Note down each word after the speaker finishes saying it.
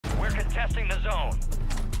contesting the zone.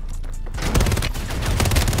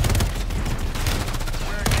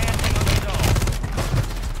 We're advancing on the zone.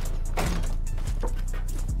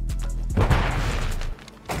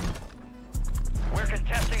 We're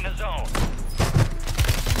contesting the zone.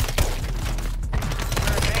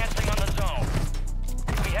 We're advancing on the zone.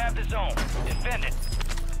 We have the zone. Defend it.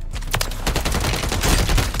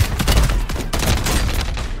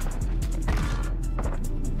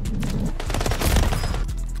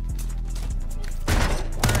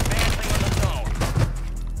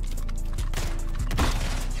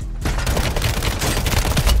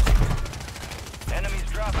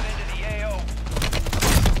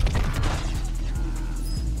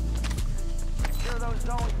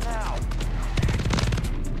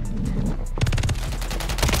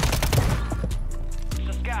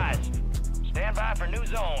 For new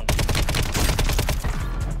zone.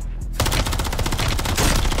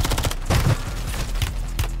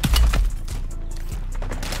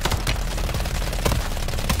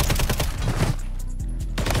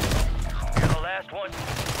 You're the last one.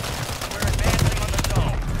 We're advancing on the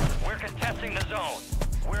zone. We're contesting the zone.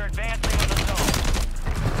 We're advancing on the zone.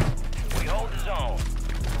 We hold the zone.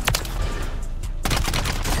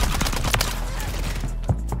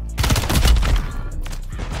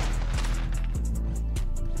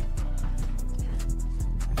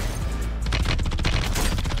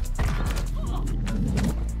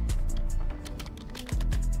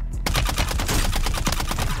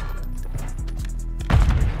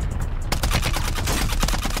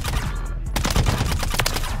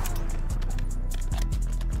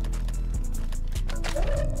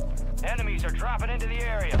 Enemies are dropping into the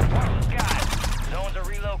area. Watch the skies. Zones are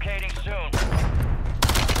relocating soon.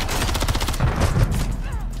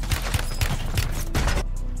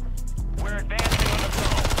 We're advancing on the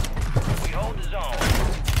zone. We hold the zone.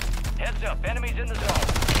 Heads up, enemies in the zone.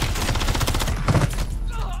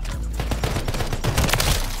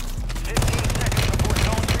 15 seconds before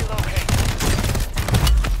zones relocate.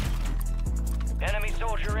 Enemy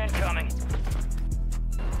soldier incoming.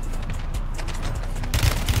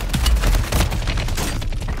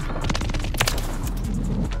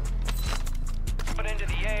 Into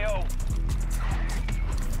the AO.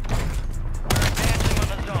 We're advancing on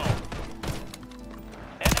the zone.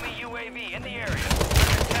 Enemy UAV in the area. We're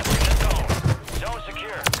contesting the zone. Zone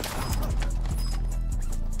secure.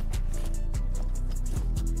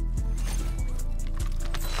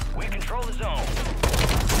 We control the zone.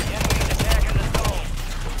 The enemy's attacking the zone.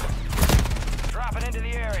 Dropping into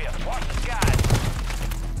the area. Watch the skies.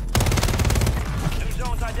 New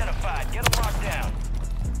zones identified. Get them locked down.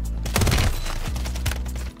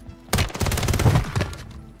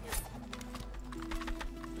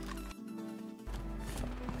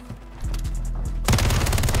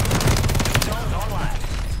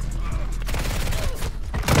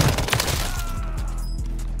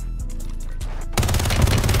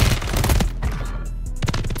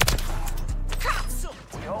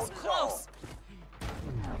 Close.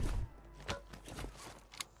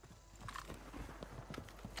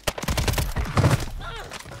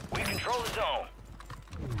 We control the zone.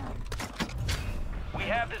 We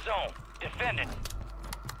have the zone. Defend it.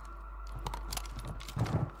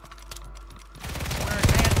 We're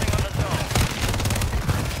advancing on the zone.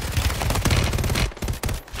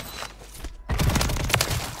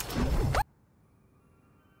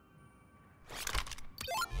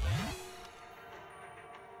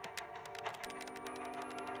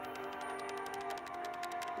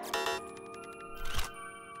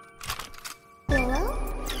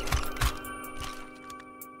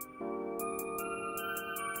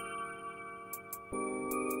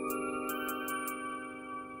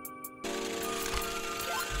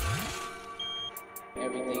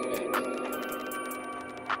 Everything back.